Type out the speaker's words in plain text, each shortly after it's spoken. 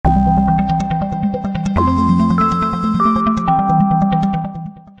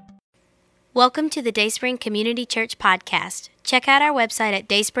Welcome to the Dayspring Community Church podcast. Check out our website at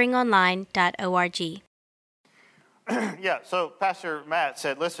dayspringonline.org. Yeah, so Pastor Matt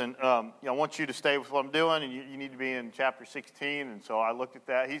said, listen, I want you to stay with what I'm doing, and you need to be in chapter 16, and so I looked at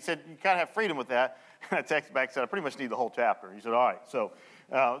that. He said, you kind of have freedom with that. And I texted back and said, I pretty much need the whole chapter. He said, all right, so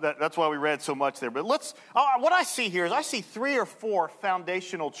that's why we read so much there. But what I see here is I see 3 or 4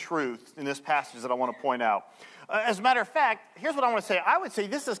 foundational truths in this passage that I want to point out. As a matter of fact, here's what I want to say. I would say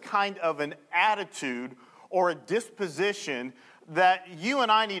this is kind of an attitude or a disposition that you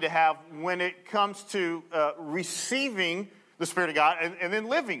and I need to have when it comes to receiving the Spirit of God and then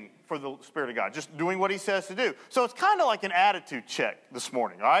living for the Spirit of God, just doing what He says to do. So it's kind of like an attitude check this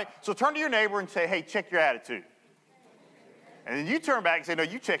morning, all right? So turn to your neighbor and say, hey, check your attitude. And then you turn back and say, no,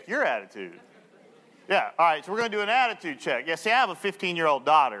 you check your attitude. Yeah, all right, so we're going to do an attitude check. Yeah, see, I have a 15-year-old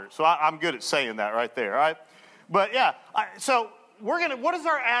daughter, so I'm good at saying that right there, all right? But yeah, so what is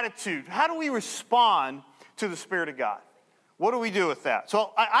our attitude? How do we respond to the Spirit of God? What do we do with that?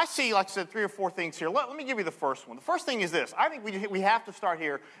 So I see, like I said, 3 or 4 things here. Let me give you the first one. The first thing is this. I think we have to start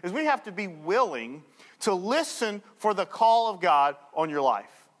here, is we have to be willing to listen for the call of God on your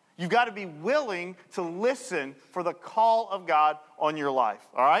life. You've got to be willing to listen for the call of God on your life,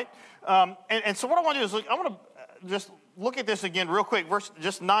 all right? And so what I want to do is, I want to just look at this again real quick, verse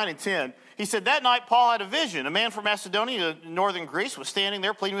just 9 and 10. He said, that night Paul had a vision. A man from Macedonia, northern Greece, was standing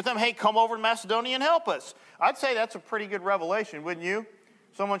there pleading with them, hey, come over to Macedonia and help us. I'd say that's a pretty good revelation, wouldn't you?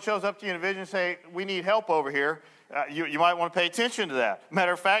 Someone shows up to you in a vision and say, we need help over here. You might want to pay attention to that.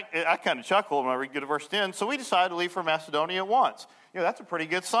 Matter of fact, I kind of chuckled when I read verse 10. So we decided to leave for Macedonia at once. That's a pretty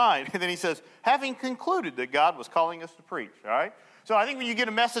good sign. And then he says, having concluded that God was calling us to preach, all right? So I think when you get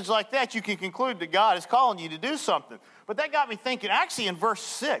a message like that, you can conclude that God is calling you to do something. But that got me thinking, actually in verse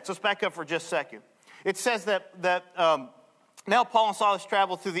 6, let's back up for just a second. It says that now Paul and Silas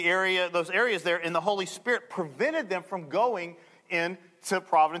traveled through those areas there, and the Holy Spirit prevented them from going into the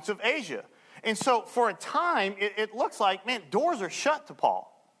province of Asia. And so for a time, it looks like, man, doors are shut to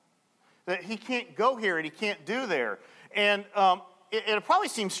Paul. That he can't go here and he can't do there. And it probably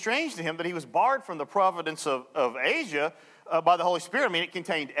seems strange to him that he was barred from the province of Asia by the Holy Spirit. I mean, it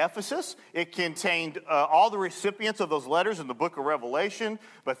contained Ephesus. It contained all the recipients of those letters in the book of Revelation,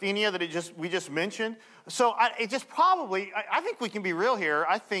 Bithynia that we just mentioned. So I think we can be real here.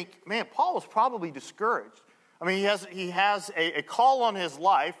 I think, man, Paul was probably discouraged. I mean, he has a call on his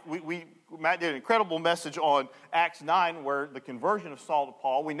life. Matt did an incredible message on Acts 9 where the conversion of Saul to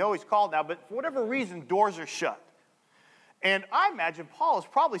Paul. We know he's called now, but for whatever reason, doors are shut. And I imagine Paul is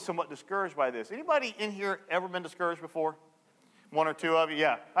probably somewhat discouraged by this. Anybody in here ever been discouraged before? 1 or 2 of you?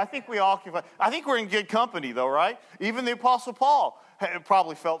 Yeah. I think we all can. I think we're in good company, though, right? Even the Apostle Paul had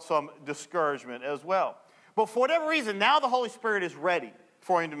probably felt some discouragement as well. But for whatever reason, now the Holy Spirit is ready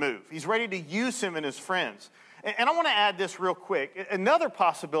for him to move. He's ready to use him and his friends. And I want to add this real quick. Another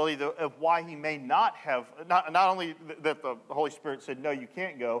possibility of why he may not have, not only that the Holy Spirit said, no, you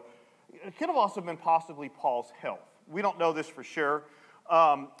can't go, it could have also been possibly Paul's health. We don't know this for sure.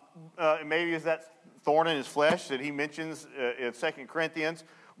 Maybe it's that thorn in his flesh that he mentions in 2 Corinthians.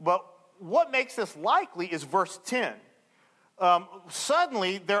 But what makes this likely is verse 10.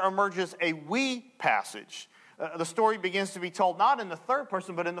 Suddenly, there emerges a we passage. The story begins to be told not in the third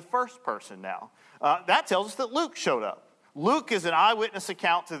person, but in the first person now. That tells us that Luke showed up. Luke is an eyewitness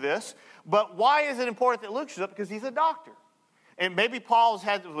account to this. But why is it important that Luke shows up? Because he's a doctor. And maybe Paul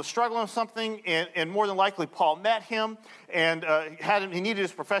was struggling with something, and more than likely Paul met him, and he needed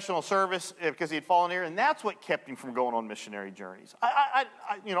his professional service because he had fallen ill, and that's what kept him from going on missionary journeys. I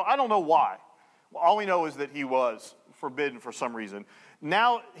don't know why. All we know is that he was forbidden for some reason.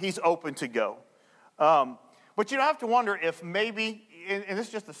 Now he's open to go. But you don't have to wonder if maybe, and this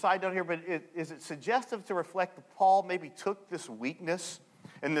is just a side note here, but is it suggestive to reflect that Paul maybe took this weakness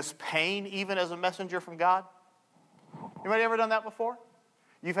and this pain even as a messenger from God? Anybody ever done that before?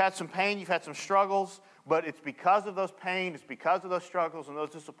 You've had some pain, you've had some struggles, but it's because of those pain, it's because of those struggles and those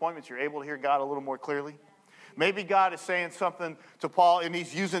disappointments you're able to hear God a little more clearly. Maybe God is saying something to Paul, and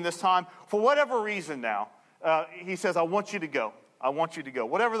he's using this time for whatever reason now. He says, I want you to go. I want you to go.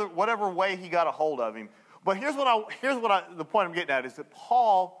 Whatever way he got a hold of him. But here's the point I'm getting at is that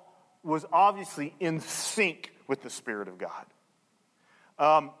Paul was obviously in sync with the Spirit of God.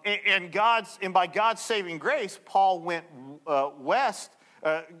 And by God's saving grace, Paul went west.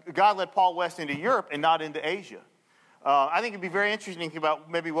 God led Paul west into Europe and not into Asia. I think it'd be very interesting to think about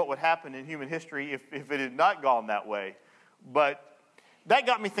maybe what would happen in human history if it had not gone that way. But that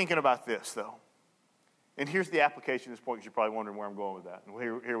got me thinking about this, though. And here's the application at this point, because you're probably wondering where I'm going with that. And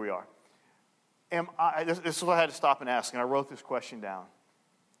here we are. This is what I had to stop and ask, and I wrote this question down.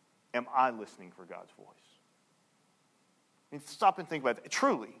 am I listening for God's voice? I mean, stop and think about that.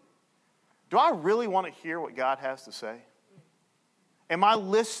 Truly, do I really want to hear what God has to say? Am I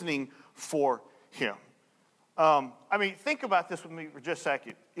listening for him? I mean, think about this with me for just a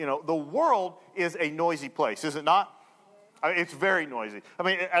second. You know, the world is a noisy place, is it not? I mean, it's very noisy. I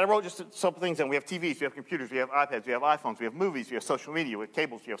mean, I wrote just some things down. We have TVs, we have computers, we have iPads, we have iPhones, we have movies, we have social media, we have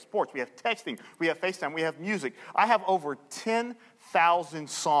cables, we have sports, we have texting, we have FaceTime, we have music. I have over 10,000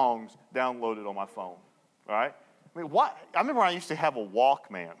 songs downloaded on my phone, all right? I mean, what? I remember I used to have a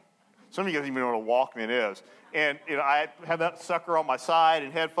Walkman. Some of you guys don't even know what a Walkman is. And, you know, I had that sucker on my side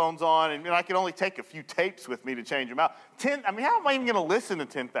and headphones on, and I could only take a few tapes with me to change them out. How am I even going to listen to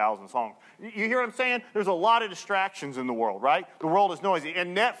 10,000 songs? You hear what I'm saying? There's a lot of distractions in the world, right? The world is noisy.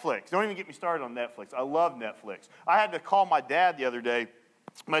 And Netflix. Don't even get me started on Netflix. I love Netflix. I had to call my dad the other day.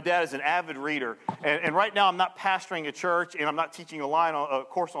 My dad is an avid reader, and right now I'm not pastoring a church, and I'm not teaching a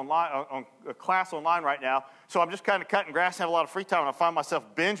course online, on a class online right now. So I'm just kind of cutting grass and have a lot of free time, and I find myself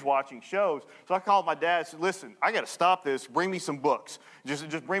binge watching shows. So I called my dad and said, "Listen, I got to stop this. Bring me some books.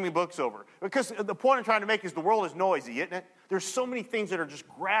 Just bring me books over." Because the point I'm trying to make is the world is noisy, isn't it? There's so many things that are just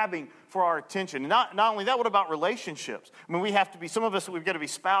grabbing for our attention. Not only that, what about relationships? I mean, some of us, we've got to be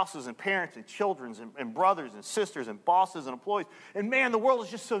spouses and parents and children and brothers and sisters and bosses and employees. And man, the world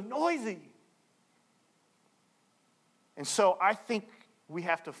is just so noisy. And so I think we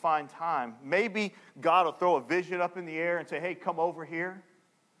have to find time. Maybe God will throw a vision up in the air and say, "Hey, come over here."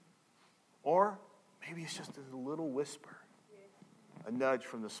 Or maybe it's just a little whisper, a nudge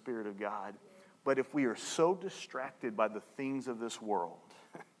from the Spirit of God. But if we are so distracted by the things of this world,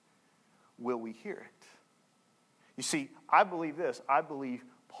 will we hear it? You see, I believe this. I believe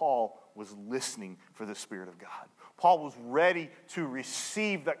Paul was listening for the Spirit of God. Paul was ready to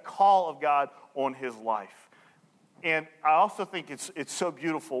receive that call of God on his life. And I also think it's so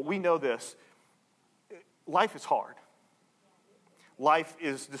beautiful. We know this. Life is hard. Life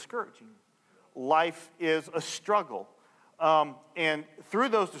is discouraging. Life is a struggle. And through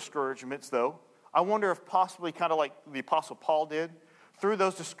those discouragements, though, I wonder if possibly kind of like the Apostle Paul did, through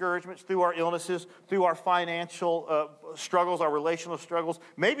those discouragements, through our illnesses, through our financial struggles, our relational struggles,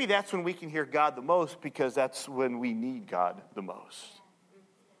 maybe that's when we can hear God the most, because that's when we need God the most.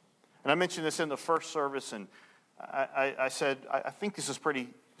 And I mentioned this in the first service, and I said, I think this is pretty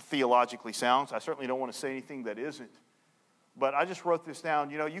theologically sound. So I certainly don't want to say anything that isn't. But I just wrote this down.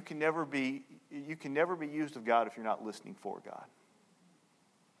 You know, you can never be used of God if you're not listening for God.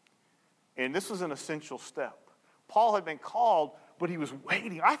 And this was an essential step. Paul had been called, but he was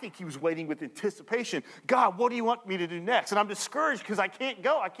waiting. I think he was waiting with anticipation. God, what do you want me to do next? And I'm discouraged because I can't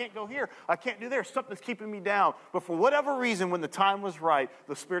go. I can't go here. I can't do there. Something's keeping me down. But for whatever reason, when the time was right,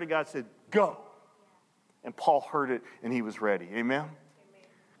 the Spirit of God said, "Go." And Paul heard it, and he was ready. Amen?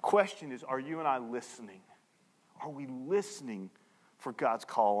 Question is, are you and I listening? Are we listening for God's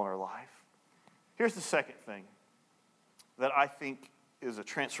call in our life? Here's the second thing that I think is a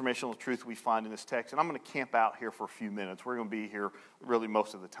transformational truth we find in this text. And I'm going to camp out here for a few minutes. We're going to be here really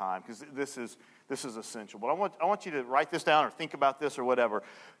most of the time because this is essential. But I want you to write this down or think about this or whatever.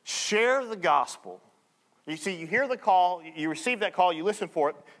 Share the gospel. You see, you hear the call, you receive that call, you listen for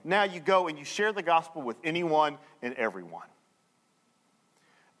it. Now you go and you share the gospel with anyone and everyone.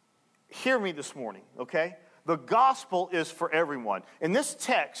 Hear me this morning, okay? The gospel is for everyone. In this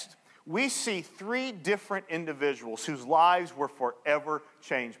text, we see three different individuals whose lives were forever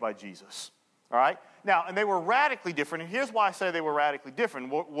changed by Jesus. All right? Now, and they were radically different. And here's why I say they were radically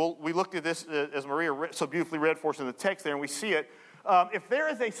different. We looked at this as Maria so beautifully read for us in the text there, and we see it. If there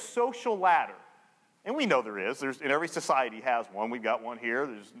is a social ladder, and we know there is, and every society has one. We've got one here.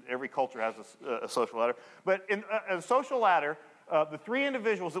 Every culture has a social ladder. But in a social ladder, the three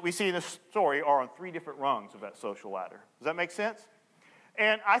individuals that we see in this story are on three different rungs of that social ladder. Does that make sense?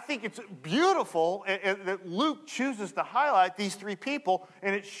 And I think it's beautiful that Luke chooses to highlight these three people,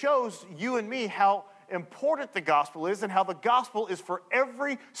 and it shows you and me how important the gospel is and how the gospel is for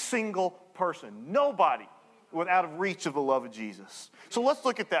every single person. Nobody without of reach of the love of Jesus. So let's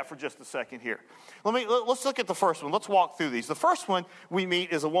look at that for just a second here. Let's look at the first one. Let's walk through these. The first one we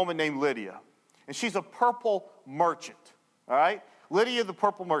meet is a woman named Lydia, and she's a purple merchant, all right? Lydia the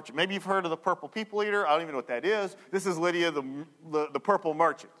purple merchant. Maybe you've heard of the purple people eater. I don't even know what that is. This is Lydia the purple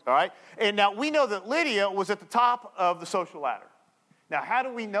merchant, all right? And now we know that Lydia was at the top of the social ladder. Now, how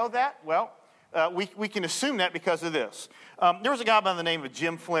do we know that? Well, we can assume that because of this. There was a guy by the name of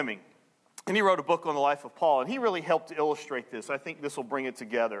Jim Fleming, and he wrote a book on the life of Paul, and he really helped to illustrate this. I think this will bring it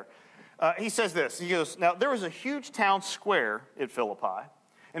together. He says this. He goes, now, there was a huge town square at Philippi,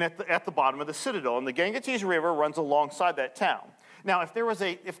 and at the bottom of the citadel. And the Ganges River runs alongside that town. Now, if there was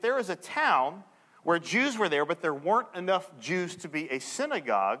a town where Jews were there, but there weren't enough Jews to be a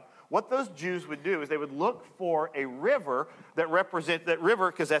synagogue, what those Jews would do is they would look for a river that represents that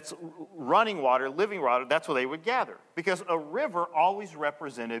river, because that's running water, living water, that's where they would gather. Because a river always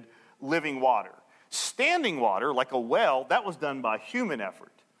represented living water. Standing water, like a well, that was done by human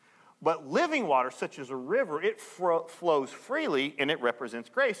effort. But living water, such as a river, it flows freely, and it represents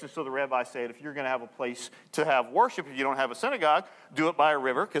grace. And so the rabbis said, if you're going to have a place to have worship, if you don't have a synagogue, do it by a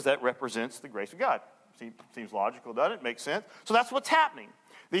river, because that represents the grace of God. Seems logical, doesn't it? Makes sense. So that's what's happening.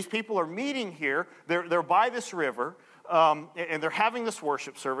 These people are meeting here. They're by this river, and they're having this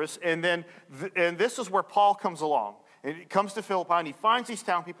worship service. And then, and this is where Paul comes along. And he comes to Philippi, and he finds these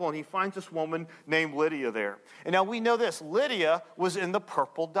town people, and he finds this woman named Lydia there. And now we know this. Lydia was in the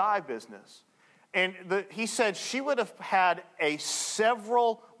purple dye business. And he said she would have had a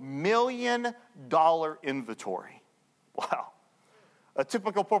several $1 million inventory. Wow. A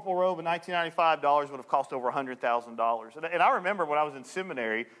typical purple robe in $1995 would have cost over $100,000. And I remember when I was in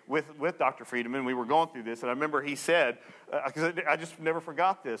seminary with Dr. Friedman, we were going through this, and I remember he said, because I just never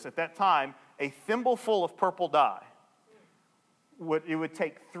forgot this, at that time, a thimbleful of purple dye, it would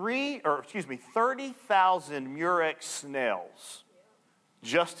take 30,000 Murex snails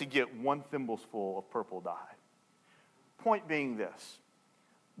just to get one thimbleful of purple dye. Point being this.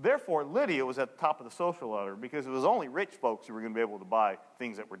 Therefore, Lydia was at the top of the social ladder because it was only rich folks who were going to be able to buy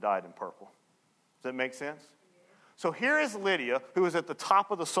things that were dyed in purple. Does that make sense? So here is Lydia, who is at the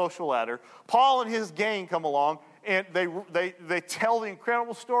top of the social ladder. Paul and his gang come along, and they tell the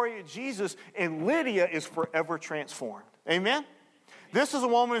incredible story of Jesus, and Lydia is forever transformed. Amen? This is a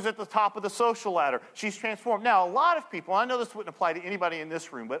woman who's at the top of the social ladder. She's transformed. Now, a lot of people, I know this wouldn't apply to anybody in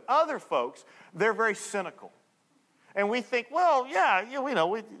this room, but other folks, they're very cynical. And we think, well,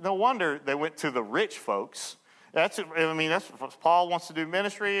 no wonder they went to the rich folks. That's Paul wants to do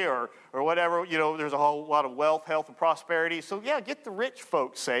ministry or whatever. There's a whole lot of wealth, health, and prosperity. So, get the rich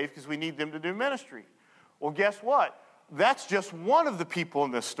folks saved because we need them to do ministry. Well, guess what? That's just one of the people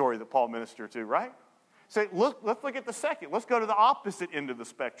in this story that Paul ministered to, right? So let's look at the second. Let's go to the opposite end of the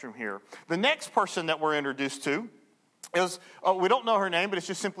spectrum here. The next person that we're introduced to is, we don't know her name, but it's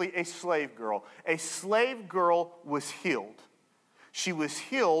just simply a slave girl. A slave girl was healed. She was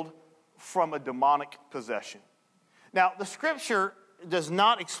healed from a demonic possession. Now, the scripture does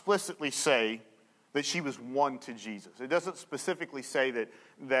not explicitly say that she was won to Jesus. It doesn't specifically say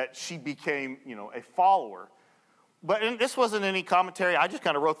that she became, a follower. But this wasn't any commentary. I just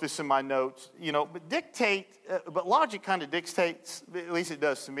kind of wrote this in my notes, but logic kind of dictates, at least it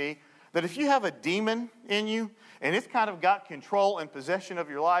does to me, that if you have a demon in you, and it's kind of got control and possession of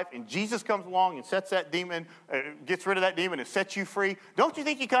your life, and Jesus comes along and sets that demon, gets rid of that demon and sets you free, don't you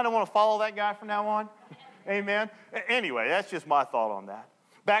think you kind of want to follow that guy from now on? Amen? Anyway, that's just my thought on that.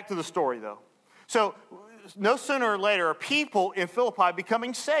 Back to the story, though. So, no sooner or later are people in Philippi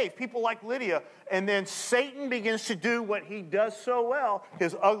becoming saved, people like Lydia, and then Satan begins to do what he does so well,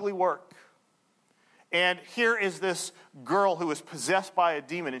 his ugly work. And here is this girl who was possessed by a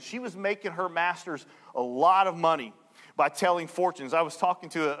demon, and she was making her masters a lot of money by telling fortunes. I was talking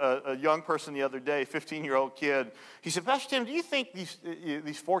to a young person the other day, a 15-year-old kid. He said, Pastor Tim, do you think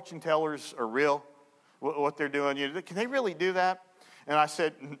these fortune tellers are real, what they're doing? Can they really do that? And I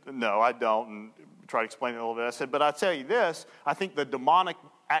said, no, I don't, and try to explain it a little bit. I said, but I tell you this, I think the demonic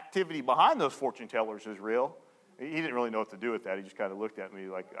activity behind those fortune tellers is real. He didn't really know what to do with that. He just kind of looked at me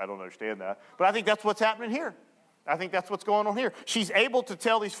like, I don't understand that. But I think that's what's happening here. I think that's what's going on here. She's able to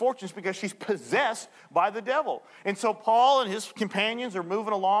tell these fortunes because she's possessed by the devil. And so Paul and his companions are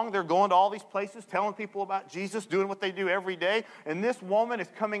moving along. They're going to all these places, telling people about Jesus, doing what they do every day. And this woman is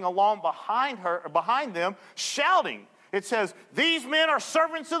coming along behind them, shouting. It says, these men are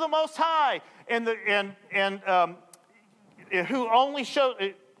servants of the Most High. Who only show...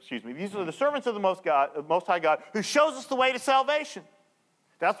 these are the servants of the Most High God, who shows us the way to salvation.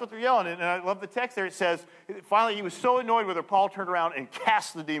 That's what they're yelling. And I love the text there. It says, finally, he was so annoyed with her, Paul turned around and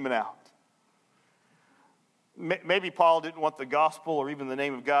cast the demon out. Maybe Paul didn't want the gospel or even the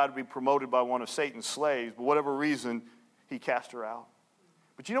name of God to be promoted by one of Satan's slaves, but whatever reason, he cast her out.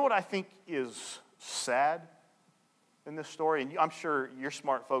 But you know what I think is sad in this story? And I'm sure you're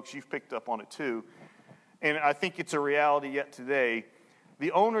smart folks, you've picked up on it too. And I think it's a reality yet today.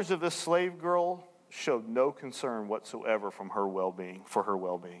 The owners of this slave girl showed no concern whatsoever for her well-being.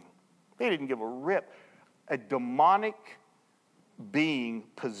 They didn't give a rip. A demonic being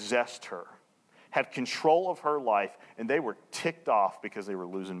possessed her, had control of her life, and they were ticked off because they were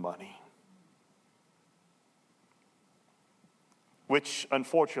losing money. which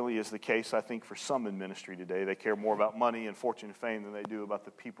unfortunately is the case, I think, for some in ministry today. They care more about money and fortune and fame than they do about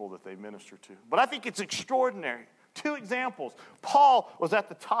the people that they minister to. But I think it's extraordinary. 2 examples. Paul was at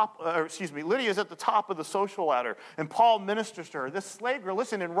the top, Lydia's at the top of the social ladder, and Paul ministers to her. This slave girl,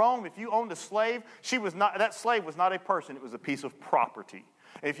 listen, in Rome, if you owned a slave, that slave was not a person, it was a piece of property.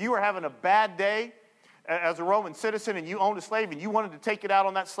 And if you were having a bad day as a Roman citizen and you owned a slave and you wanted to take it out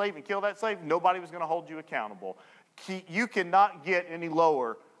on that slave and kill that slave, nobody was going to hold you accountable. You cannot get any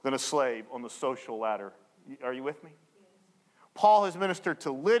lower than a slave on the social ladder. Are you with me? Paul has ministered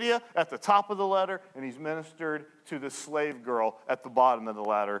to Lydia at the top of the ladder, and he's ministered to the slave girl at the bottom of the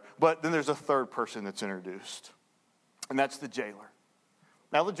ladder. But then there's a third person that's introduced, and that's the jailer.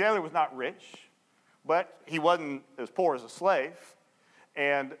 Now, the jailer was not rich, but he wasn't as poor as a slave.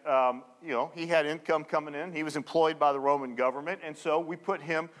 And, he had income coming in. He was employed by the Roman government, and so we put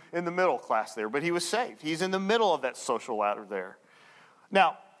him in the middle class there. But he was saved. He's in the middle of that social ladder there.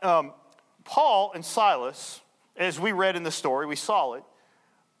 Now, Paul and Silas, as we read in the story, we saw it,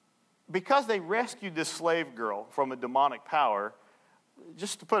 because they rescued this slave girl from a demonic power,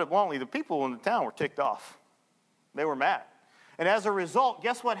 just to put it bluntly, the people in the town were ticked off. They were mad. And as a result,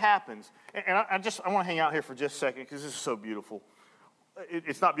 guess what happens? And I want to hang out here for just a second because this is so beautiful.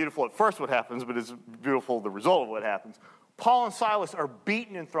 It's not beautiful at first what happens, but it's beautiful the result of what happens. Paul and Silas are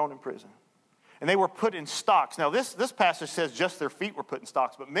beaten and thrown in prison. And they were put in stocks. Now, this passage says just their feet were put in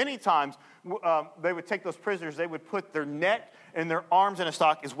stocks, but many times they would take those prisoners, they would put their neck and their arms in a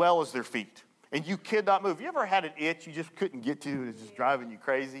stock as well as their feet. And you could not move. You ever had an itch you just couldn't get to, and it's just driving you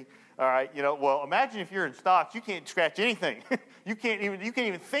crazy? All right, well, imagine if you're in stocks, you can't scratch anything. You can't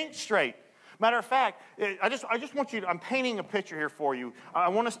even think straight. Matter of fact, I just want you to, I'm painting a picture here for you. I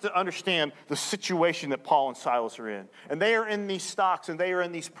want us to understand the situation that Paul and Silas are in. And they are in these stocks and they are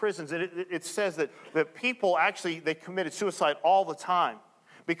in these prisons. And it says that people actually, they committed suicide all the time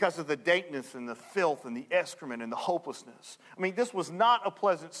because of the dankness and the filth and the excrement and the hopelessness. I mean, this was not a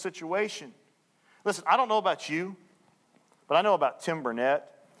pleasant situation. Listen, I don't know about you, but I know about Tim Burnett.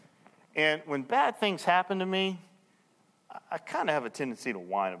 And when bad things happen to me, I kind of have a tendency to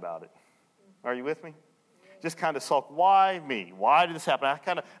whine about it. Are you with me? Just kind of sulk. Why me? Why did this happen? I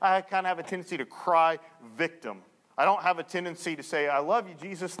kind of have a tendency to cry victim. I don't have a tendency to say, I love you,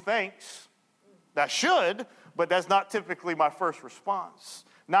 Jesus, thanks. I should, but that's not typically my first response.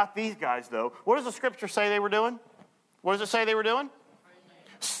 Not these guys, though. What does the scripture say they were doing? What does it say they were doing?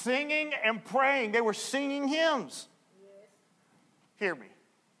 Singing and praying. They were singing hymns. Hear me.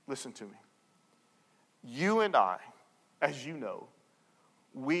 Listen to me. You and I, as you know,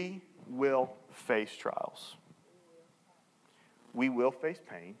 we will face trials. We will face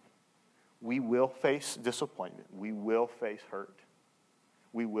pain. We will face disappointment. We will face hurt.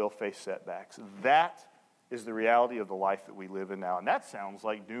 We will face setbacks. That is the reality of the life that we live in now. And that sounds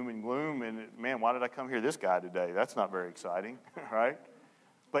like doom and gloom. And man, why did I come hear this guy today? That's not very exciting, right?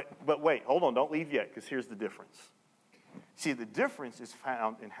 But wait, hold on. Don't leave yet, because here's the difference. See, the difference is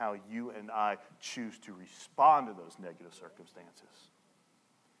found in how you and I choose to respond to those negative circumstances.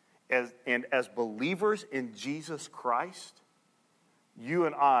 As believers in Jesus Christ, you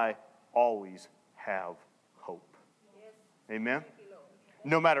and I always have hope. Yes. Amen?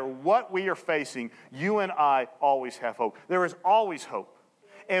 No matter what we are facing, you and I always have hope. There is always hope.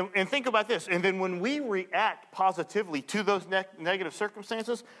 And think about this. And then when we react positively to those negative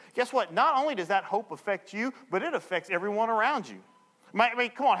circumstances, guess what? Not only does that hope affect you, but it affects everyone around you. I mean,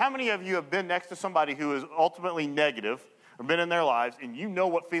 come on. How many of you have been next to somebody who is ultimately negative or been in their lives, and you know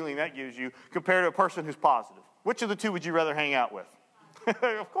what feeling that gives you compared to a person who's positive? Which of the two would you rather hang out with?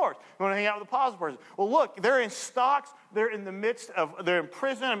 Of course, you want to hang out with a positive person. Well, look, they're in stocks. They're in the midst of, they're in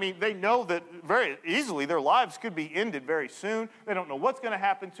prison. I mean, they know that very easily their lives could be ended very soon. They don't know what's going to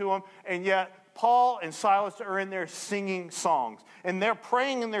happen to them. And yet, Paul and Silas are in there singing songs. And their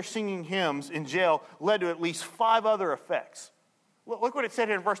praying and their singing hymns in jail led to at least 5 other effects. Look what it said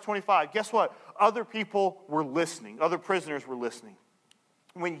here in verse 25. Guess what? Other people were listening. Other prisoners were listening.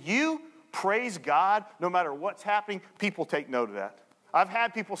 When you praise God, no matter what's happening, people take note of that. I've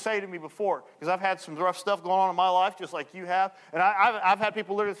had people say to me before, because I've had some rough stuff going on in my life, just like you have, and I've had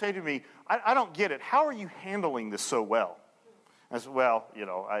people literally say to me, I don't get it. How are you handling this so well? I said, well,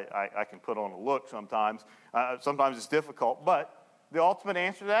 I can put on a look sometimes. Sometimes it's difficult, but the ultimate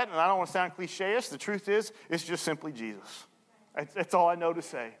answer to that, and I don't want to sound cliche-ish, the truth is, it's just simply Jesus. That's all I know to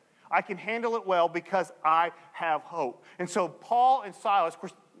say. I can handle it well because I have hope. And so Paul and Silas, of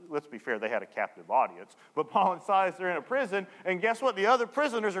course, let's be fair, they had a captive audience. But Paul and Silas are in a prison, and guess what? The other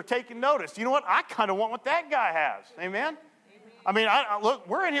prisoners are taking notice. You know what? I kind of want what that guy has. Amen? I mean, look,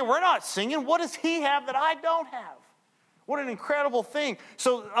 we're in here. We're not singing. What does he have that I don't have? What an incredible thing.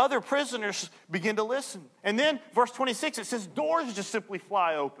 So other prisoners begin to listen. And then, verse 26, it says doors just simply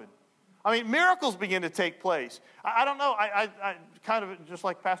fly open. I mean, miracles begin to take place. I don't know. I kind of, just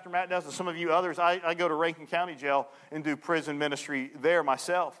like Pastor Matt does and some of you others, I go to Rankin County Jail and do prison ministry there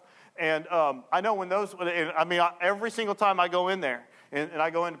myself. And I know when those, every single time I go in there and I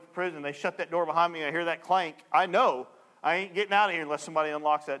go into prison, they shut that door behind me and I hear that clank, I know I ain't getting out of here unless somebody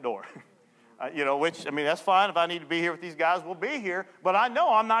unlocks that door. That's fine. If I need to be here with these guys, we'll be here. But I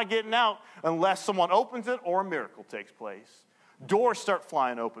know I'm not getting out unless someone opens it or a miracle takes place. Doors start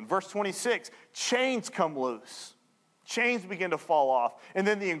flying open. Verse 26, chains come loose. Chains begin to fall off. And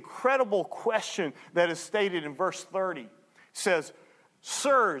then the incredible question that is stated in verse 30 says,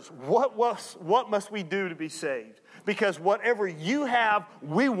 Sirs, what must we do to be saved? Because whatever you have,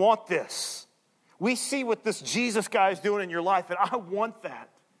 we want this. We see what this Jesus guy is doing in your life, and I want that.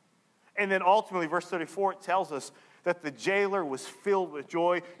 And then ultimately, verse 34, it tells us that the jailer was filled with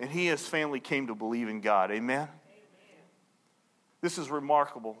joy, and he and his family came to believe in God. Amen? This is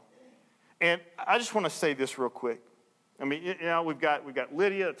remarkable. And I just want to say this real quick. I mean, we've got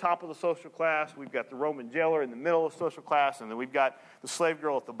Lydia at the top of the social class. We've got the Roman jailer in the middle of the social class. And then we've got the slave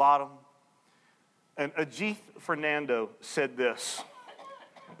girl at the bottom. And Ajith Fernando said this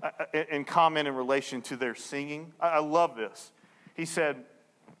in comment in relation to their singing. I love this. He said,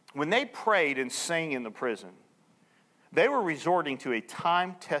 when they prayed and sang in the prison, they were resorting to a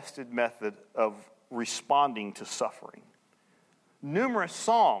time-tested method of responding to suffering. Numerous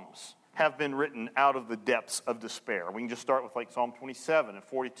psalms have been written out of the depths of despair. We can just start with like Psalm 27 and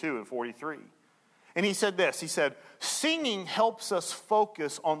 42 and 43. And he said this, he said, singing helps us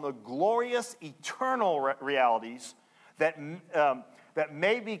focus on the glorious eternal realities that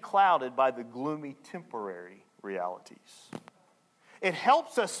may be clouded by the gloomy temporary realities. It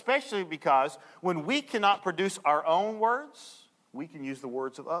helps us especially because when we cannot produce our own words, we can use the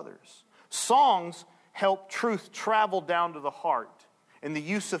words of others. Songs help truth travel down to the heart. And the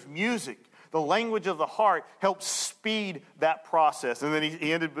use of music, the language of the heart, helps speed that process. And then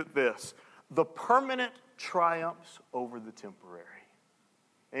he ended with this. The permanent triumphs over the temporary.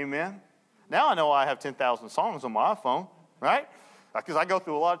 Amen? Now I know I have 10,000 songs on my iPhone, right? Because I go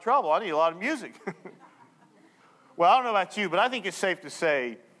through a lot of trouble. I need a lot of music. Well, I don't know about you, but I think it's safe to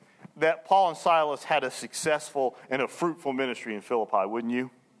say that Paul and Silas had a successful and a fruitful ministry in Philippi, wouldn't you?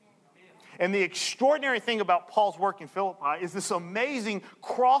 And the extraordinary thing about Paul's work in Philippi is this amazing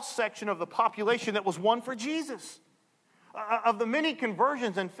cross-section of the population that was won for Jesus. Of the many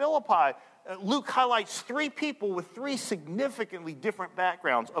conversions in Philippi, Luke highlights 3 people with 3 significantly different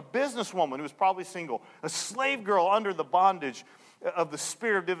backgrounds. A businesswoman who was probably single, a slave girl under the bondage of the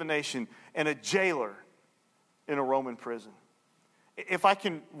spirit of divination, and a jailer in a Roman prison. If I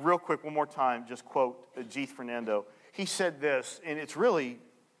can, real quick, one more time, just quote Ajith Fernando. He said this, and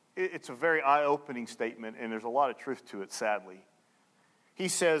it's a very eye-opening statement, and there's a lot of truth to it, sadly. He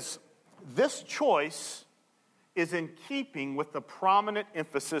says, this choice is in keeping with the prominent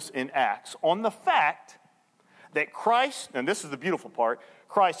emphasis in Acts on the fact that Christ, and this is the beautiful part,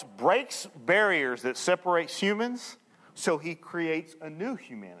 Christ breaks barriers that separate humans, so he creates a new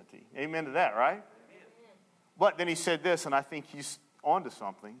humanity. Amen to that, right? But then he said this, and I think he's onto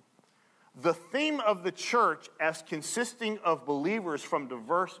something. The theme of the church as consisting of believers from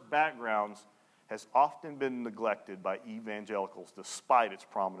diverse backgrounds has often been neglected by evangelicals despite its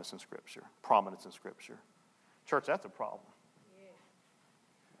prominence in Scripture. Church, that's a problem.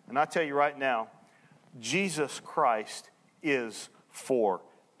 And I tell you right now, Jesus Christ is for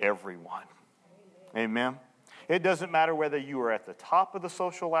everyone. Amen. It doesn't matter whether you are at the top of the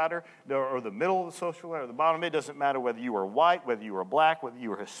social ladder or the middle of the social ladder or the bottom. It doesn't matter whether you are white, whether you are black, whether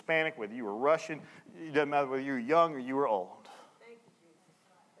you are Hispanic, whether you are Russian. It doesn't matter whether you're young or you are old.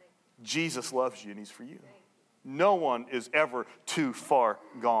 Jesus loves you and he's for you. No one is ever too far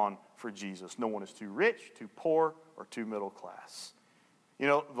gone for Jesus. No one is too rich, too poor, or too middle class. You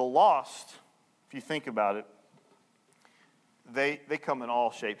know, the lost, if you think about it, they come in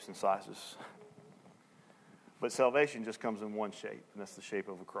all shapes and sizes. But salvation just comes in one shape, and that's the shape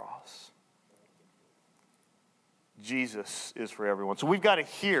of a cross. Jesus is for everyone. So we've got to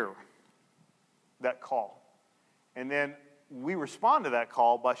hear that call. And then we respond to that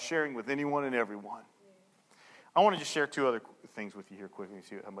call by sharing with anyone and everyone. I want to just share 2 other things with you here quickly and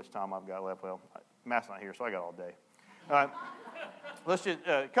see how much time I've got left. Well, Matt's not here, so I got all day. Let's just,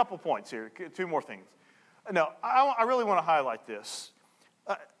 a couple points here, 2 more things. No, I really want to highlight this.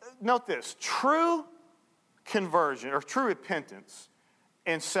 Note this, true conversion or true repentance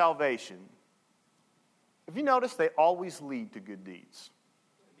and salvation, if you notice, they always lead to good deeds.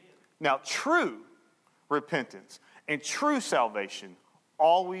 Now, true repentance and true salvation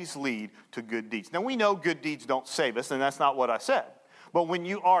always lead to good deeds. Now, we know good deeds don't save us, and that's not what I said. But when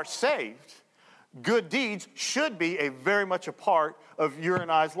you are saved, good deeds should be very much a part of your and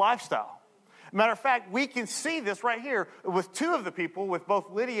I's lifestyle. Matter of fact, we can see this right here with two of the people, with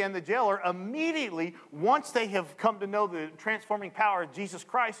both Lydia and the jailer. Immediately, once they have come to know the transforming power of Jesus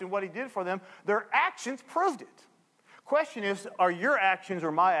Christ and what he did for them, their actions proved it. Question is, are your actions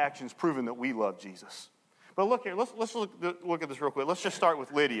or my actions proving that we love Jesus? But look here, let's look at this real quick. Let's just start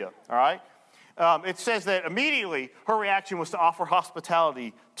with Lydia, all right? It says that immediately her reaction was to offer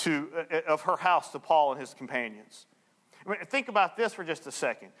hospitality of her house to Paul and his companions. I mean, think about this for just a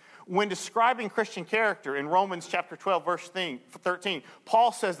second. When describing Christian character in Romans chapter 12, verse 13,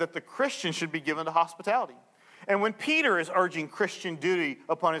 Paul says that the Christian should be given to hospitality. And when Peter is urging Christian duty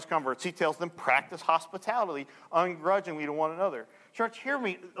upon his converts, he tells them, practice hospitality ungrudgingly to one another. Church, hear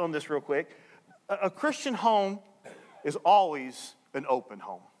me on this real quick. A Christian home is always an open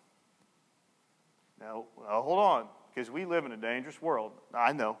home. Now, hold on, because we live in a dangerous world.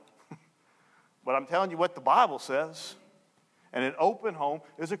 I know. But I'm telling you what the Bible says. And an open home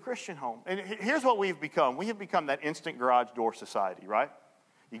is a Christian home. And here's what we've become. We have become that instant garage door society, right?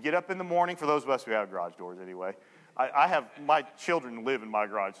 You get up in the morning, for those of us who have garage doors anyway. I have, my children live in my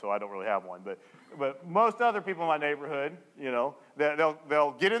garage, so I don't really have one. But most other people in my neighborhood, you know,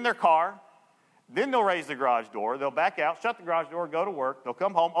 they'll get in their car, then they'll raise the garage door, they'll back out, shut the garage door, go to work, they'll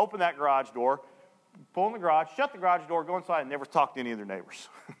come home, open that garage door, pull in the garage, shut the garage door, go inside, and never talk to any of their neighbors.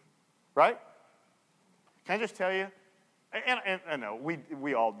 Right? Can I just tell you? And I know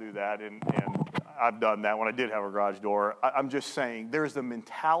we all do that, and I've done that when I did have a garage door. I'm just saying there's a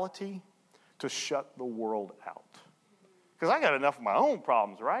mentality to shut the world out. Because I got enough of my own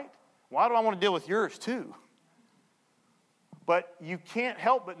problems, right? Why do I want to deal with yours too? But you can't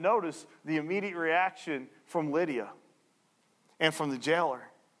help but notice the immediate reaction from Lydia and from the jailer.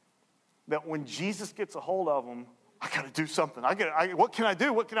 That when Jesus gets a hold of them, I got to do something. What can I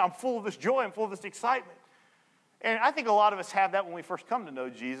do? I'm full of this joy. I'm full of this excitement. And I think a lot of us have that when we first come to know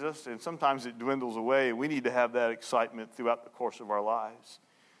Jesus, and sometimes it dwindles away. We need to have that excitement throughout the course of our lives.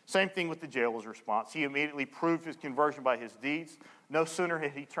 Same thing with the jailer's response. He immediately proved his conversion by his deeds. No sooner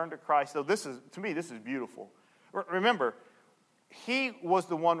had he turned to Christ, though to me, this is beautiful. Remember, he was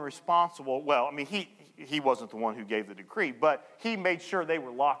the one responsible. Well, I mean, he wasn't the one who gave the decree, but he made sure they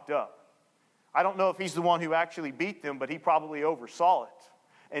were locked up. I don't know if he's the one who actually beat them, but he probably oversaw it.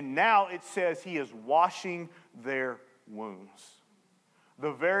 And now it says he is washing their wounds.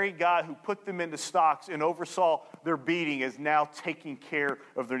 The very guy who put them into stocks and oversaw their beating is now taking care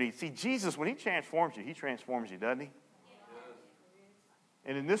of their needs. See, Jesus, when he transforms you, doesn't he?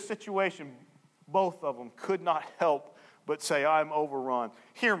 And in this situation, both of them could not help but say, I'm overrun.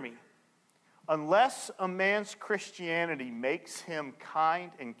 Hear me. Unless a man's Christianity makes him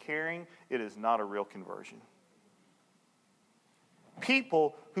kind and caring, it is not a real conversion.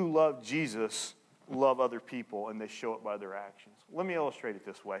 People who love Jesus love other people, and they show it by their actions. Let me illustrate it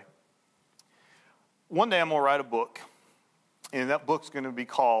this way. One day I'm going to write a book, and that book's going to be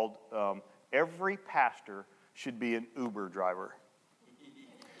called Every Pastor Should Be an Uber Driver.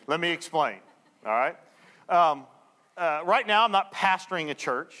 Let me explain, all right? Right now I'm not pastoring a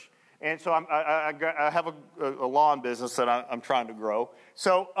church, and so I have a lawn business that I'm trying to grow.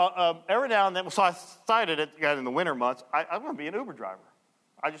 So every now and then, so I decided in the winter months, I'm going to be an Uber driver.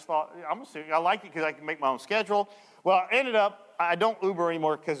 I just thought, I like it because I can make my own schedule. Well, I ended up, I don't Uber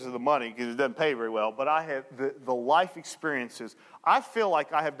anymore because of the money, because it doesn't pay very well, but I have the life experiences. I feel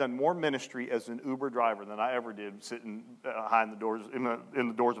like I have done more ministry as an Uber driver than I ever did sitting behind the doors, in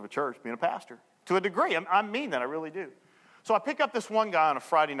the doors of a church, being a pastor. To a degree, I mean that, I really do. So I pick up this one guy on a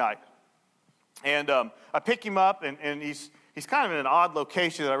Friday night. And I pick him up, and he's kind of in an odd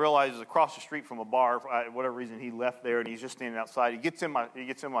location that I realize is across the street from a bar. For whatever reason, he left there, and he's just standing outside. He gets in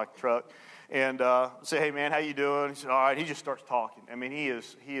my truck, and say, "Hey, man, how you doing?" He said, "All right." He just starts talking. I mean, he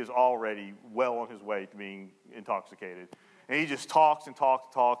is already well on his way to being intoxicated, and he just talks and talks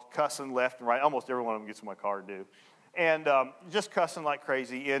and talks, cussing left and right. Almost every one of them gets in my car to do, and just cussing like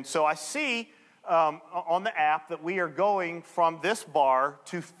crazy. And so I see on the app that we are going from this bar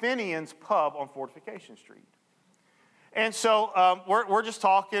to Finian's Pub on Fortification Street. And so we're just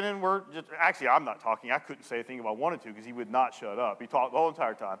talking, and actually, I'm not talking. I couldn't say a thing if I wanted to because he would not shut up. He talked the whole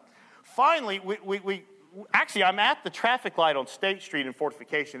entire time. Finally, actually, I'm at the traffic light on State Street in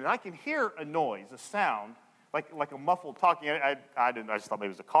Fortification, and I can hear a noise, a sound, like a muffled talking. I just thought maybe it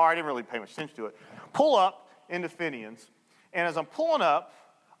was a car. I didn't really pay much attention to it. Pull up into Finian's, and as I'm pulling up,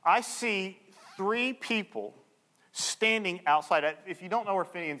 I see 3 people standing outside. If you don't know where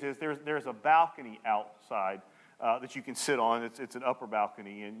Finian's is, there's a balcony outside that you can sit on. It's an upper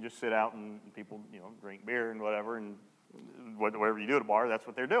balcony, and you just sit out and people, drink beer and whatever, and whatever you do at a bar, that's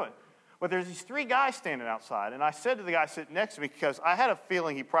what they're doing. But there's these three guys standing outside, and I said to the guy sitting next to me, because I had a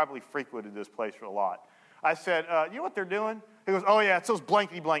feeling he probably frequented this place for a lot. I said, you know what they're doing? He goes, oh yeah, it's those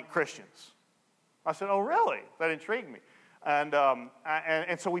blankety-blank Christians. I said, oh really? That intrigued me. And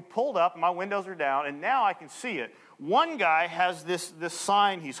so we pulled up, and my windows are down, and now I can see it. One guy has this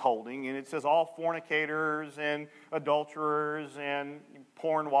sign he's holding, and it says all fornicators and adulterers and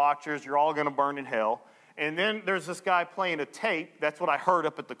porn watchers, you're all going to burn in hell. And then there's this guy playing a tape. That's what I heard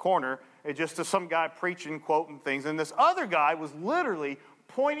up at the corner. It just is some guy preaching, quoting things. And this other guy was literally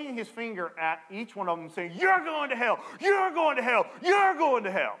pointing his finger at each one of them saying, you're going to hell, you're going to hell, you're going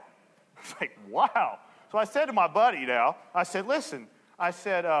to hell. It's like, wow. So I said to my buddy now, I said, listen, I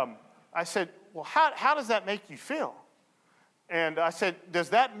said, well, how does that make you feel? And I said, does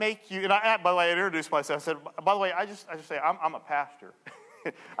that make you, and by the way, I introduced myself. I said, by the way, I just say, I'm a pastor.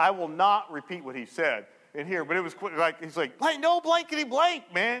 I will not repeat what he said in here, but it was like, he's like, no blankety blank,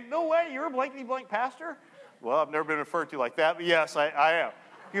 man. No way, you're a blankety blank pastor? Well, I've never been referred to like that, but yes, I am.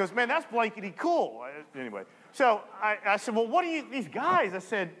 He goes, man, that's blankety cool. Anyway, so I said, well, what do you, these guys, I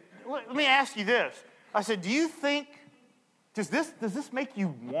said, let me ask you this. I said, do you think, does this make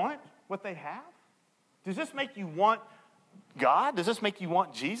you want what they have? Does this make you want God? Does this make you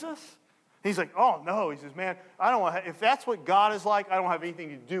want Jesus? He's like, oh, no. He says, man, I don't want to, if that's what God is like, I don't have anything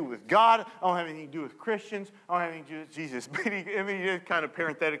to do with God. I don't have anything to do with Christians. I don't have anything to do with Jesus. But he kind of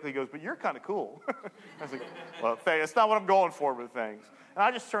parenthetically goes, but you're kind of cool. I was like, well, that's not what I'm going for with things. And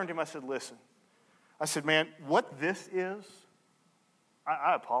I just turned to him, I said, listen. I said, man, what this is,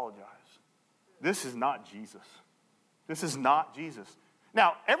 I apologize. This is not Jesus. This is not Jesus.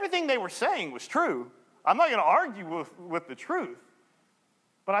 Now, everything they were saying was true. I'm not going to argue with the truth.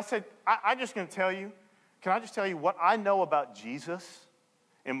 But I said, I'm just going to tell you, can I just tell you what I know about Jesus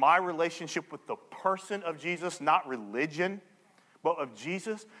and my relationship with the person of Jesus, not religion, but of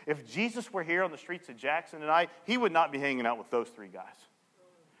Jesus? If Jesus were here on the streets of Jackson tonight, he would not be hanging out with those three guys.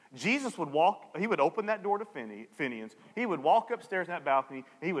 Jesus would he would open that door to Finian's, he would walk upstairs in that balcony,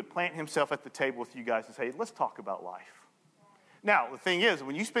 and he would plant himself at the table with you guys and say, let's talk about life. Now, the thing is,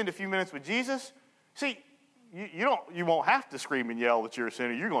 when you spend a few minutes with Jesus, see, you won't have to scream and yell that you're a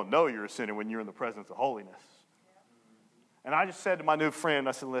sinner. You're going to know you're a sinner when you're in the presence of holiness. And I just said to my new friend,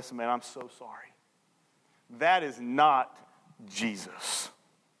 I said, listen, man, I'm so sorry. That is not Jesus.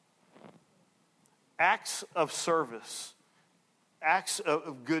 Acts of service, acts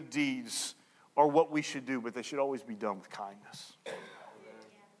of good deeds are what we should do, but they should always be done with kindness.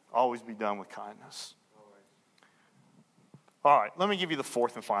 Always be done with kindness. All right, let me give you the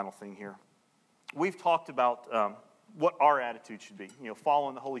fourth and final thing here. We've talked about what our attitude should be,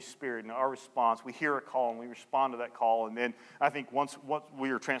 following the Holy Spirit and our response. We hear a call and we respond to that call. And then I think once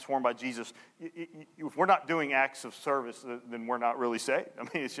we are transformed by Jesus, if we're not doing acts of service, then we're not really saved.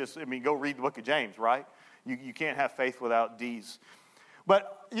 Go read the book of James, right? You can't have faith without deeds.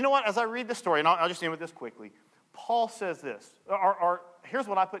 But you know what? As I read the story, and I'll just end with this quickly, Paul says this. Here's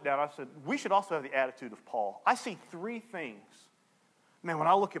what I put down. I said, we should also have the attitude of Paul. I see three things. Man, when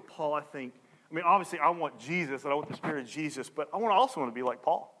I look at Paul, I think, obviously I want Jesus and I want the Spirit of Jesus, but I also want to be like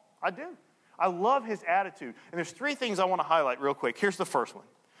Paul. I do. I love his attitude. And there's three things I want to highlight real quick. Here's the first one,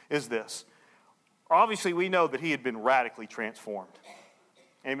 is this. Obviously, we know that he had been radically transformed.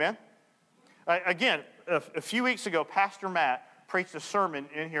 Amen? Again, a few weeks ago, Pastor Matt preached a sermon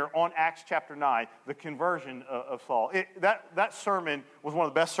in here on Acts chapter 9, the conversion of Saul. That sermon was one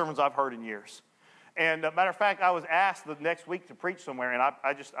of the best sermons I've heard in years. And matter of fact, I was asked the next week to preach somewhere, and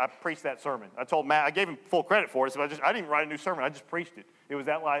I preached that sermon. I told Matt, I gave him full credit for it, so I didn't even write a new sermon. I just preached it. It was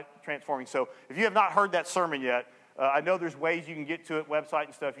that life transforming. So if you have not heard that sermon yet, I know there's ways you can get to it, website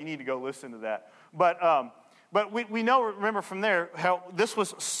and stuff. You need to go listen to that. But we remember from there how this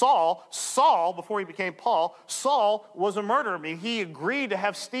was Saul. Saul, before he became Paul, Saul was a murderer. He agreed to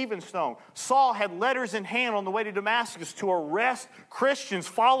have Stephen stoned. Saul had letters in hand on the way to Damascus to arrest Christians,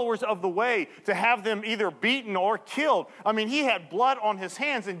 followers of the way, to have them either beaten or killed. He had blood on his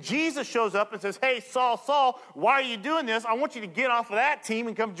hands. And Jesus shows up and says, hey, Saul, Saul, why are you doing this? I want you to get off of that team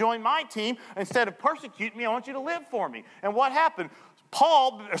and come join my team. Instead of persecuting me, I want you to live for me. And what happened?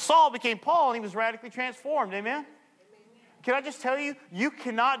 Saul became Paul, and he was radically transformed. Amen? Can I just tell you, you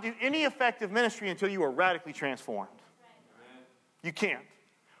cannot do any effective ministry until you are radically transformed. You can't.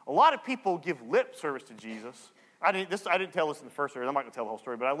 A lot of people give lip service to Jesus. I didn't tell this in the first service. I'm not going to tell the whole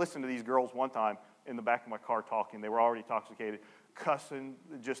story, but I listened to these girls one time in the back of my car talking. They were already intoxicated, cussing,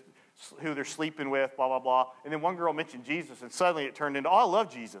 just who they're sleeping with, blah, blah, blah. And then one girl mentioned Jesus, and suddenly it turned into, oh, I love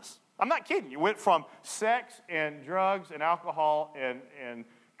Jesus. I'm not kidding you. Went from sex and drugs and alcohol and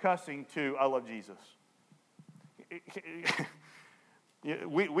cussing to I love Jesus.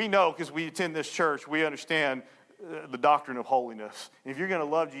 We know because we attend this church, we understand the doctrine of holiness. And if you're going to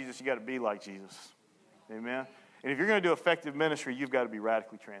love Jesus, you got to be like Jesus. Amen? And if you're going to do effective ministry, you've got to be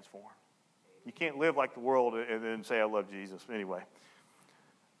radically transformed. You can't live like the world and then say, I love Jesus. Anyway.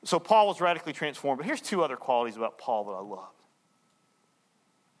 So Paul was radically transformed. But here's two other qualities about Paul that I love.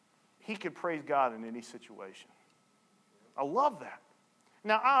 He could praise God in any situation. I love that.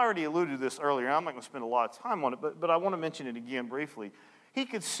 Now, I already alluded to this earlier. I'm not going to spend a lot of time on it, but I want to mention it again briefly. He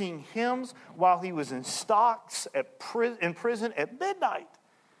could sing hymns while he was in stocks in prison at midnight.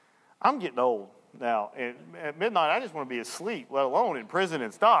 I'm getting old now. At midnight, I just want to be asleep, let alone in prison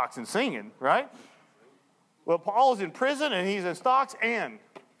in stocks and singing, right? Well, Paul is in prison, and he's in stocks, and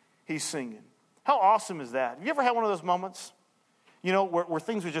he's singing. How awesome is that? Have you ever had one of those moments, where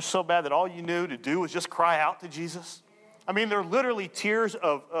things were just so bad that all you knew to do was just cry out to Jesus? I mean, they're literally tears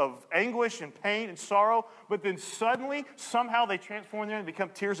of anguish and pain and sorrow, but then suddenly, somehow they transform there and become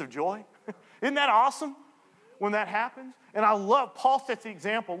tears of joy. Isn't that awesome when that happens? And I love, Paul sets the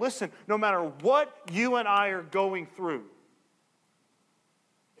example. Listen, no matter what you and I are going through,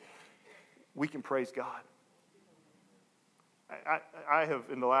 we can praise God. I have,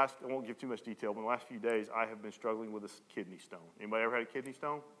 I won't give too much detail, but in the last few days, I have been struggling with a kidney stone. Anybody ever had a kidney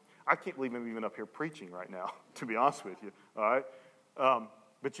stone? I can't believe I'm even up here preaching right now, to be honest with you, all right?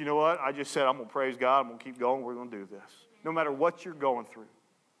 But you know what? I just said I'm going to praise God. I'm going to keep going. We're going to do this, no matter what you're going through.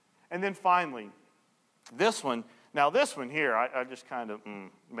 And then finally, this one here, I just kind of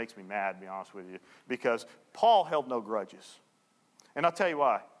makes me mad, to be honest with you, because Paul held no grudges. And I'll tell you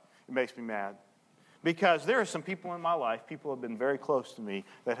why it makes me mad. Because there are some people in my life, people who have been very close to me,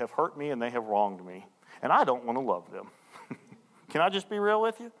 that have hurt me and they have wronged me. And I don't want to love them. Can I just be real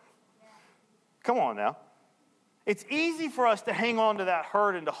with you? Come on now. It's easy for us to hang on to that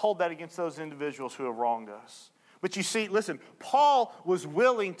hurt and to hold that against those individuals who have wronged us. But you see, listen, Paul was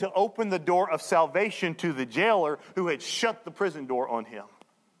willing to open the door of salvation to the jailer who had shut the prison door on him.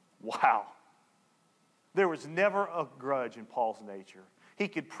 Wow. There was never a grudge in Paul's nature. He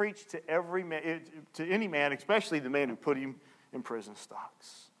could preach to every man, to any man, especially the man who put him in prison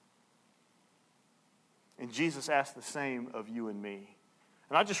stocks. And Jesus asked the same of you and me.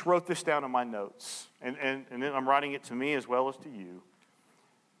 And I just wrote this down in my notes. And then I'm writing it to me as well as to you.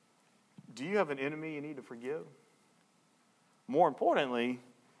 Do you have an enemy you need to forgive? More importantly,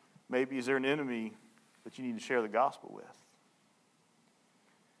 maybe is there an enemy that you need to share the gospel with?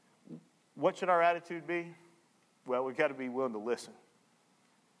 What should our attitude be? Well, we've got to be willing to listen.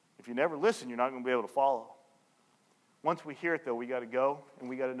 If you never listen, you're not going to be able to follow. Once we hear it, though, we got to go, and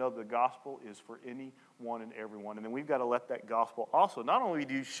we got to know the gospel is for anyone and everyone. And then we've got to let that gospel also, not only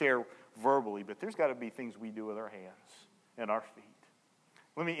do you share verbally, but there's got to be things we do with our hands and our feet.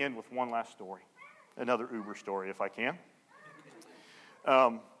 Let me end with one last story, another Uber story, if I can.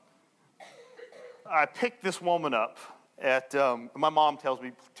 I picked this woman up at, my mom tells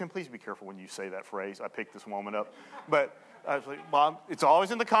me, Tim, please be careful when you say that phrase, I picked this woman up. But I was like, Mom, it's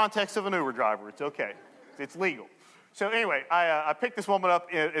always in the context of an Uber driver. It's okay. It's legal. So anyway, I picked this woman up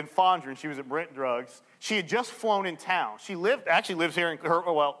in Fondren. She was at Brent Drugs. She had just flown in town. She lives here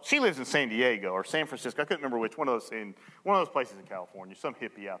she lives in San Diego or San Francisco. I couldn't remember which, one of those places in California, some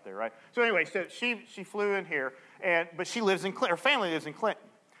hippie out there, right? So anyway, so she flew in here, but she lives in Clinton. Her family lives in Clinton.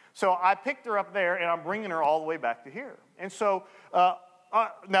 So I picked her up there, and I'm bringing her all the way back to here. And so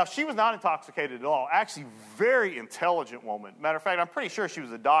now, she was not intoxicated at all. Actually, very intelligent woman. Matter of fact, I'm pretty sure she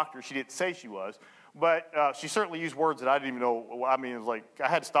was a doctor. She didn't say she was. But she certainly used words that I didn't even know. I mean, it was like, I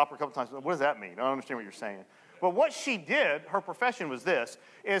had to stop her a couple times. What does that mean? I don't understand what you're saying. But what she did, her profession was this,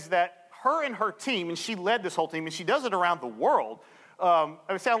 is that her and her team, and she led this whole team, and she does it around the world. I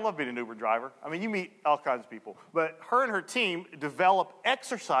love being an Uber driver. I mean, you meet all kinds of people. But her and her team develop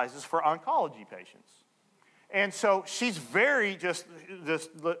exercises for oncology patients. And so she's very just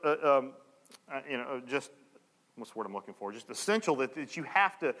what's the word I'm looking for? Just essential that you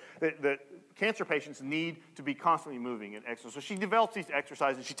have to, that cancer patients need to be constantly moving and exercise. So she develops these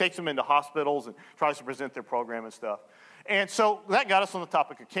exercises. She takes them into hospitals and tries to present their program and stuff. And so that got us on the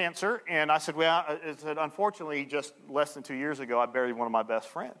topic of cancer. And I said, unfortunately, just less than 2 years ago, I buried one of my best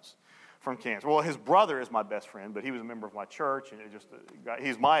friends from cancer. Well, his brother is my best friend, but he was a member of my church, and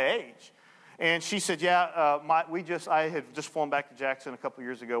he's my age. And she said, I had just flown back to Jackson a couple of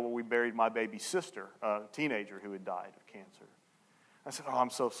years ago where we buried my baby sister, a teenager who had died of cancer. I said,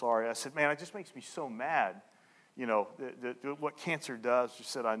 I'm so sorry. I said, man, it just makes me so mad, what cancer does. She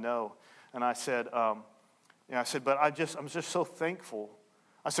said, I know. And I said, but I'm just so thankful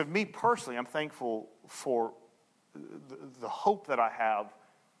I said, me personally, I'm thankful for the hope that I have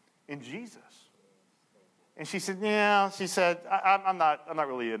in Jesus. And she said, I'm not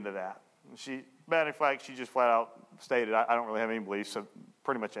really into that. And matter of fact, she just flat out stated, I don't really have any beliefs, so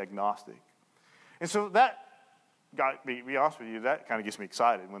pretty much agnostic. And so that got me, to be honest with you, that kind of gets me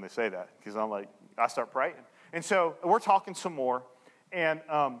excited when they say that, because I'm like, I start praying. And so we're talking some more, and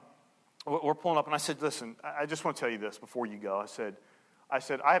we're pulling up, and I said, listen, I just want to tell you this before you go. I said,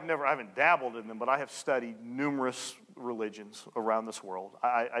 I haven't dabbled in them, but I have studied numerous religions around this world.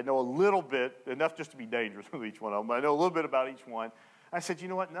 I know a little bit, enough just to be dangerous with each one of them, but I know a little bit about each one. I said, you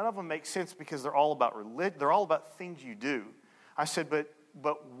know what? None of them make sense because they're all about religion. They're all about things you do. I said,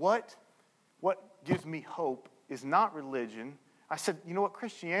 but what gives me hope is not religion. I said, you know what?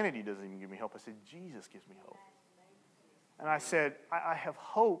 Christianity doesn't even give me hope. I said, Jesus gives me hope. And I said, I have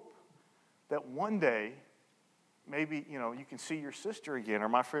hope that one day, maybe, you can see your sister again or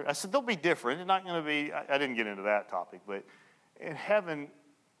my friend. I said, they'll be different. They're not going to be, I didn't get into that topic, but in heaven,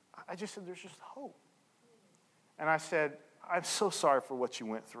 I just said, there's just hope. And I said, I'm so sorry for what you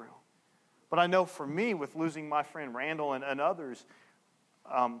went through. But I know for me, with losing my friend Randall and others,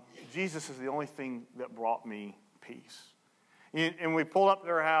 Jesus is the only thing that brought me peace. And we pulled up to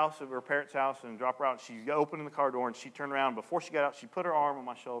her house, at her parents' house, and dropped her out. She opened the car door, and she turned around. Before she got out, she put her arm on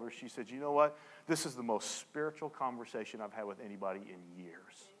my shoulder. She said, you know what? This is the most spiritual conversation I've had with anybody in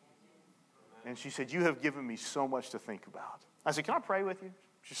years. And she said, you have given me so much to think about. I said, can I pray with you?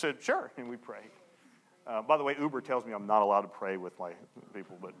 She said, sure. And we prayed. By the way, Uber tells me I'm not allowed to pray with my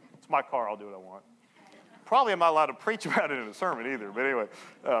people, but it's my car. I'll do what I want. Probably I'm not allowed to preach about it in a sermon either. But anyway,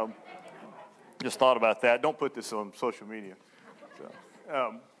 just thought about that. Don't put this on social media.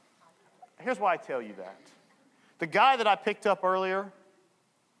 So, here's why I tell you that. The guy that I picked up earlier,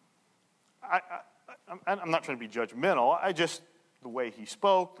 I'm not trying to be judgmental. The way he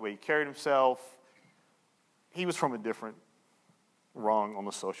spoke, the way he carried himself, he was from a different rung on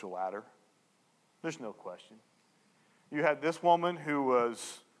the social ladder. There's no question. You had this woman who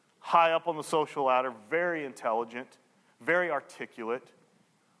was high up on the social ladder, very intelligent, very articulate,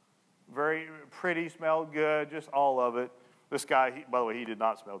 very pretty, smelled good, just all of it. This guy, by the way, he did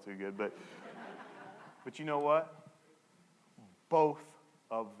not smell too good, but you know what? Both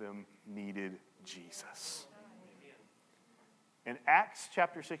of them needed Jesus. And Acts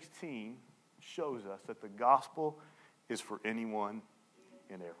chapter 16 shows us that the gospel is for anyone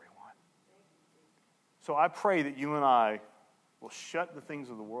and everyone. So I pray that you and I will shut the things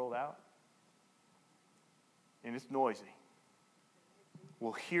of the world out. And it's noisy.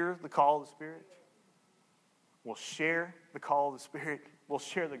 We'll hear the call of the Spirit. We'll share the call of the Spirit. We'll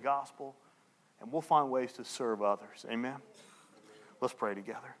share the gospel. And we'll find ways to serve others. Amen? Let's pray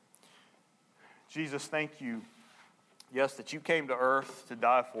together. Jesus, thank you. Yes, that you came to earth to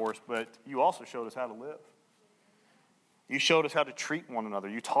die for us, but you also showed us how to live. You showed us how to treat one another.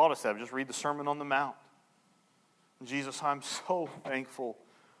 You taught us that. Just read the Sermon on the Mount. Jesus, I'm so thankful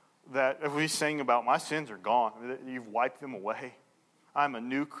that if we sing about my sins are gone, that you've wiped them away. I'm a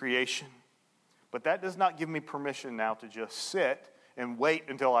new creation. But that does not give me permission now to just sit and wait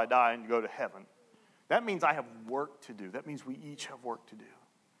until I die and go to heaven. That means I have work to do. That means we each have work to do.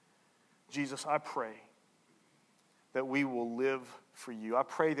 Jesus, I pray that we will live for you. I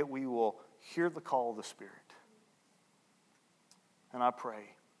pray that we will hear the call of the Spirit. And I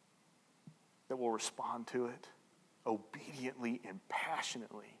pray that we'll respond to it obediently and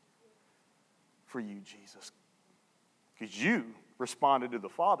passionately for you, Jesus. Because you responded to the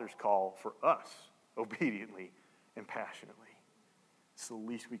Father's call for us obediently and passionately. It's the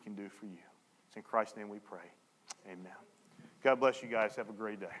least we can do for you. It's in Christ's name we pray. Amen. God bless you guys. Have a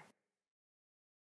great day.